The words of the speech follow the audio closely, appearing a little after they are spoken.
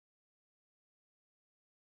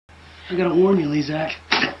I gotta warn you, Lizak.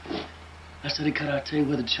 I studied karate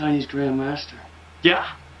with a Chinese grandmaster. Yeah?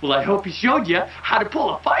 Well, I hope he showed you how to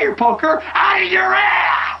pull a fire poker out of your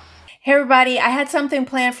ass! Hey everybody, I had something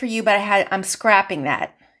planned for you, but I'm scrapping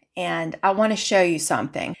that. And I want to show you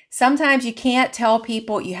something. Sometimes you can't tell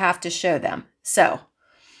people, you have to show them. So,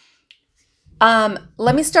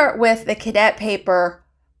 let me start with the cadet paper.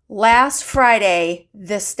 Last Friday,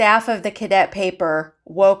 the staff of the cadet paper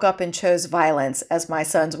woke up and chose violence, as my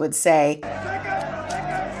sons would say.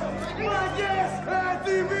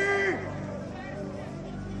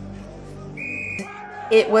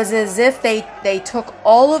 It was as if they took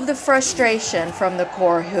all of the frustration from the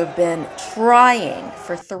Corps, who have been trying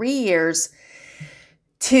for 3 years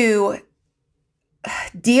to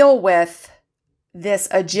deal with this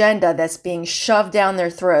agenda that's being shoved down their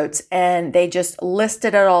throats, and they just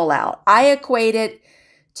listed it all out. I equate it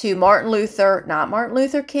to Martin Luther, not Martin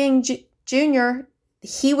Luther King Jr.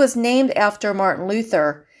 He was named after Martin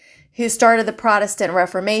Luther, who started the Protestant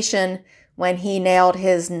Reformation when he nailed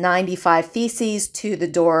his 95 Theses to the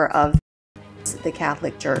door of the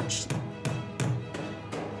Catholic Church.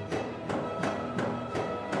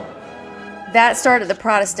 That started the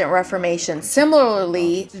Protestant Reformation.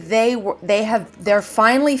 Similarly, they're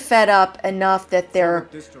finally fed up enough that they're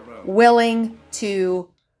willing to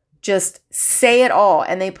just say it all,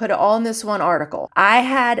 and they put it all in this one article. I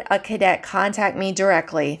had a cadet contact me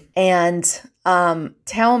directly and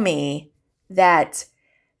tell me that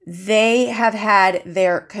they have had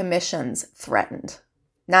their commissions threatened.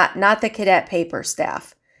 Not the cadet paper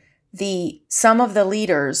staff. Some of the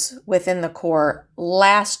leaders within the Corps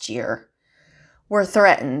last year were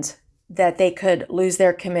threatened that they could lose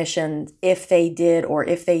their commission if they did or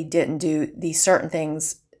if they didn't do these certain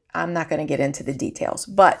things. I'm not going to get into the details,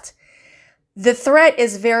 but the threat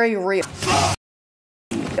is very real.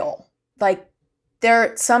 Like,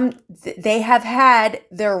 they have had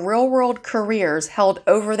their real world careers held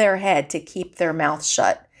over their head to keep their mouth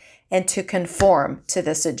shut and to conform to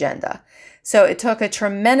this agenda. So it took a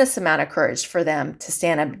tremendous amount of courage for them to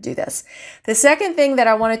stand up and do this. The second thing that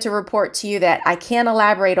I wanted to report to you that I can't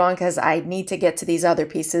elaborate on because I need to get to these other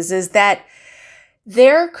pieces is that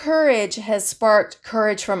their courage has sparked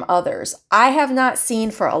courage from others. I have not seen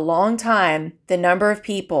for a long time the number of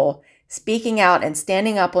people speaking out and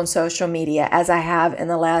standing up on social media as I have in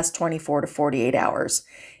the last 24 to 48 hours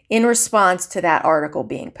in response to that article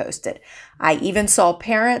being posted. I even saw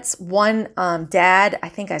parents, one dad, I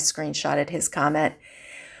think I screenshotted his comment,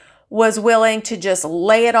 was willing to just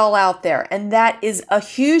lay it all out there. And that is a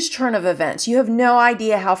huge turn of events. You have no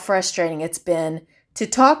idea how frustrating it's been to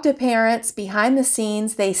talk to parents behind the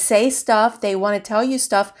scenes. They say stuff, they want to tell you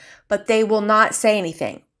stuff, but they will not say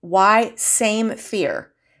anything. Why? Same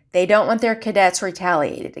fear. They don't want their cadets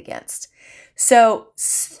retaliated against. So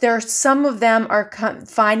some of them are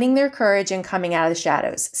finding their courage and coming out of the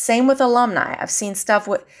shadows. Same with alumni. I've seen stuff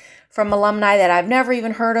from alumni that I've never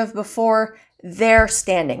even heard of before. They're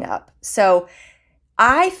standing up. So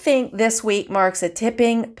I think this week marks a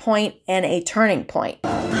tipping point and a turning point.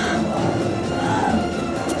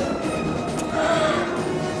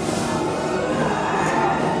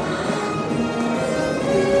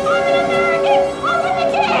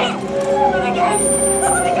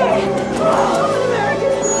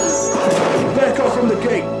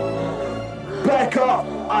 Back off!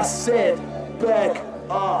 I said back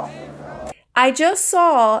off! I just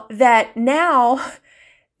saw that now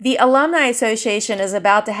the Alumni Association is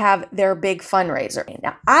about to have their big fundraiser.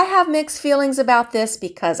 Now, I have mixed feelings about this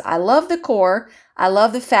because I love the Corps, I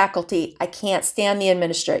love the faculty, I can't stand the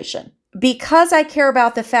administration. Because I care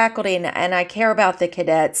about the faculty and I care about the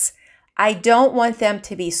cadets, I don't want them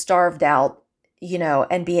to be starved out,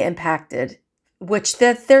 and be impacted, which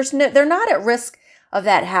they're not at risk of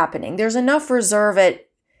that happening. There's enough reserve at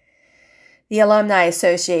the Alumni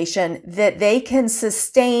Association that they can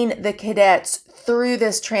sustain the cadets through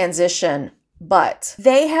this transition, but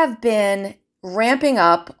they have been ramping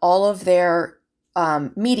up all of their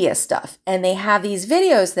media stuff, and they have these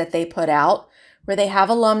videos that they put out where they have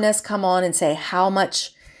alumnus come on and say how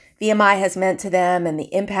much VMI has meant to them and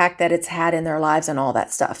the impact that it's had in their lives and all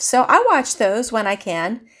that stuff. So I watch those when I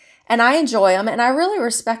can, and I enjoy them, and I really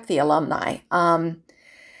respect the alumni.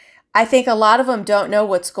 I think a lot of them don't know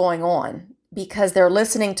what's going on because they're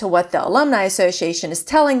listening to what the Alumni Association is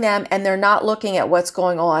telling them, and they're not looking at what's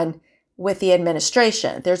going on with the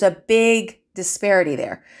administration. There's a big disparity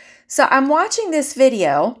there. So I'm watching this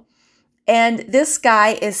video, and this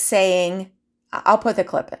guy is saying, I'll put the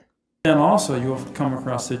clip in. And also you'll come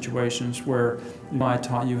across situations where I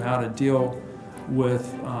taught you how to deal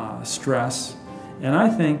with stress. And I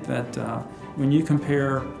think that when you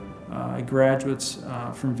compare graduates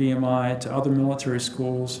from VMI to other military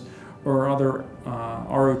schools or other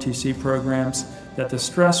ROTC programs, that the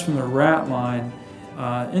stress from the rat line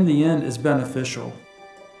in the end is beneficial.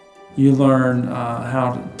 You learn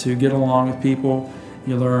how to get along with people.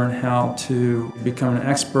 You learn how to become an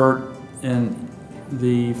expert in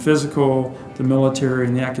the physical, the military,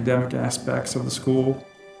 and the academic aspects of the school.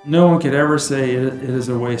 No one could ever say it is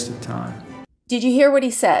a waste of time. Did you hear what he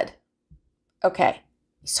said? Okay,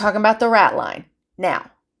 he's talking about the rat line. Now,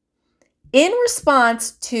 in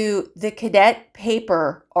response to the cadet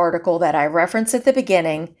paper article that I referenced at the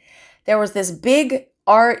beginning, there was this big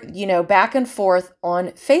back and forth on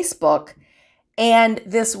Facebook, and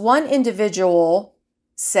this one individual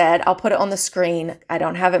said, I'll put it on the screen, I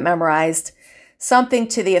don't have it memorized, something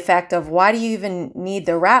to the effect of, why do you even need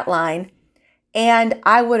the rat line? And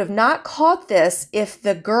I would have not caught this if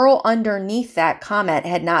the girl underneath that comment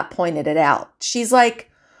had not pointed it out. She's like,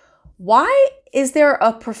 why is there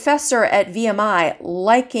a professor at VMI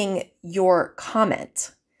liking your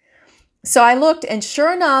comment? So I looked, and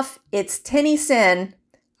sure enough, it's Tenny Sin,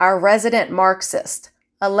 our resident Marxist,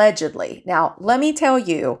 allegedly. Now, let me tell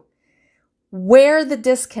you where the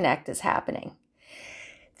disconnect is happening.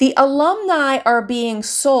 The alumni are being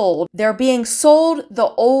sold. They're being sold the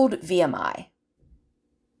old VMI.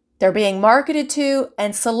 They're being marketed to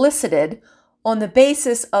and solicited on the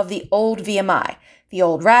basis of the old VMI, the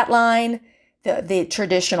old rat line, the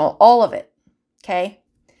traditional, all of it, okay?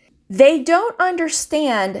 They don't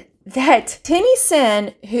understand that Tenny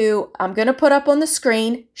Sin, who I'm going to put up on the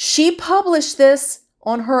screen, she published this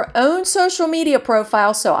on her own social media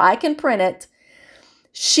profile so I can print it.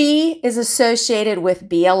 She is associated with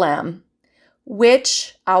BLM,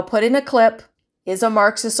 which I'll put in a clip, is a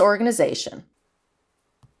Marxist organization.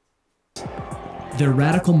 Their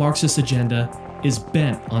radical Marxist agenda is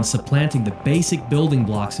bent on supplanting the basic building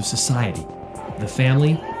blocks of society, the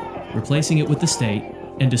family, replacing it with the state,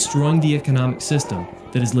 and destroying the economic system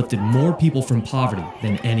that has lifted more people from poverty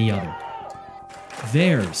than any other.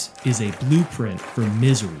 Theirs is a blueprint for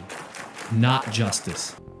misery, not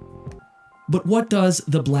justice. But what does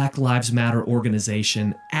the Black Lives Matter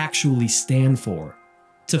organization actually stand for?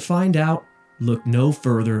 To find out, look no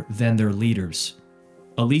further than their leaders,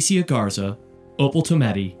 Alicia Garza, Opal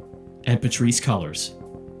Tometi, and Patrisse Cullors.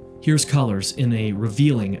 Here's Cullors in a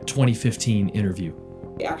revealing 2015 interview.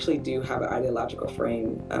 We actually do have an ideological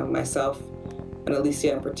frame. Myself and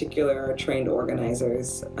Alicia in particular are trained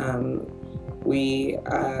organizers. We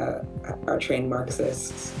are trained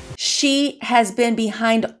Marxists. She has been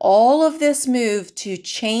behind all of this move to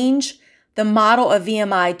change the model of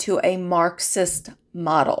VMI to a Marxist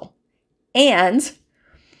model. And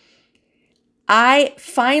I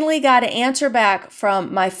finally got an answer back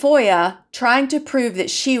from my FOIA trying to prove that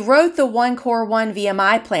she wrote the One Core One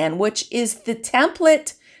VMI plan, which is the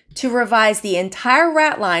template to revise the entire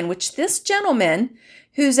rat line, which this gentleman,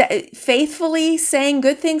 who's faithfully saying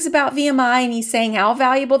good things about VMI and he's saying how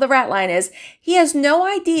valuable the rat line is, he has no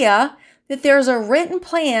idea that there's a written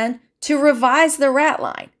plan to revise the rat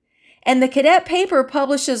line. And the cadet paper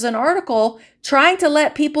publishes an article trying to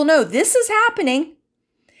let people know this is happening.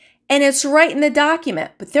 And it's right in the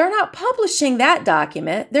document, but they're not publishing that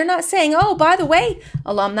document. They're not saying, oh, by the way,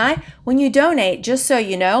 alumni, when you donate, just so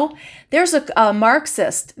you know, there's a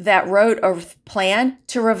Marxist that wrote a plan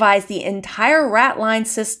to revise the entire rat line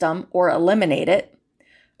system or eliminate it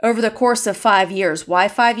over the course of 5 years. Why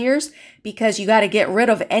 5 years? Because you got to get rid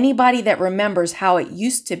of anybody that remembers how it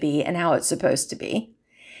used to be and how it's supposed to be.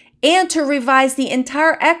 And to revise the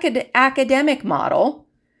entire academic model.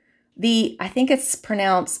 I think it's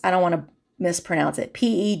pronounced, I don't want to mispronounce it,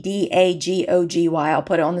 PEDAGOGY, I'll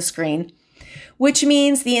put it on the screen, which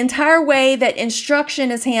means the entire way that instruction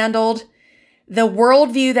is handled, the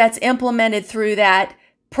worldview that's implemented through that,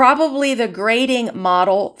 probably the grading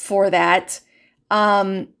model for that,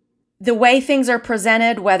 the way things are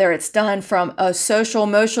presented, whether it's done from a social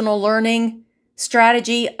emotional learning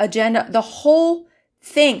strategy, agenda, the whole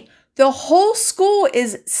thing, the whole school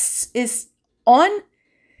is on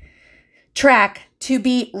track to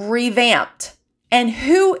be revamped. And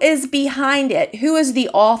who is behind it? Who is the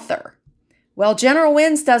author? Well, General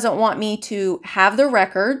Wins doesn't want me to have the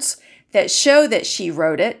records that show that she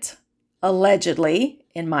wrote it, allegedly,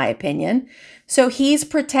 in my opinion. So he's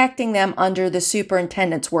protecting them under the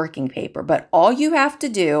superintendent's working paper. But all you have to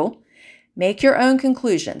do, make your own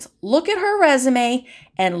conclusions. Look at her resume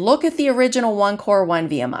and look at the original One Core One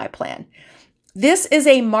VMI plan. This is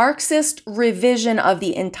a Marxist revision of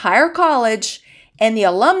the entire college, and the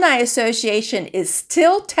Alumni Association is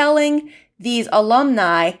still telling these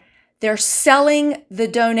alumni They're selling the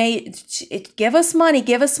give us money,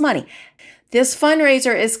 give us money. This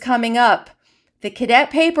fundraiser is coming up. The cadet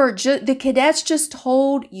paper, the cadets just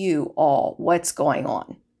told you all what's going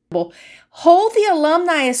on. Hold the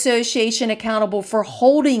Alumni Association accountable for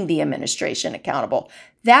holding the administration accountable.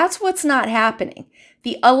 That's what's not happening.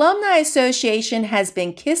 The Alumni Association has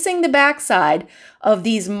been kissing the backside of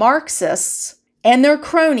these Marxists and their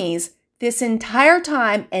cronies this entire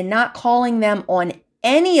time and not calling them on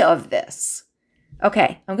any of this.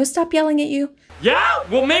 Okay, I'm going to stop yelling at you. Yeah?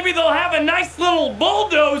 Well, maybe they'll have a nice little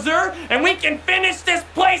bulldozer and we can finish this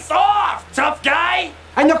place off, tough guy.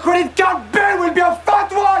 And the credit card bill will be a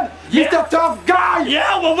fat one, Yeah. Mr. Tough Guy!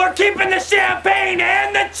 Yeah, well, we're keeping the champagne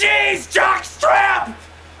and the cheese, John!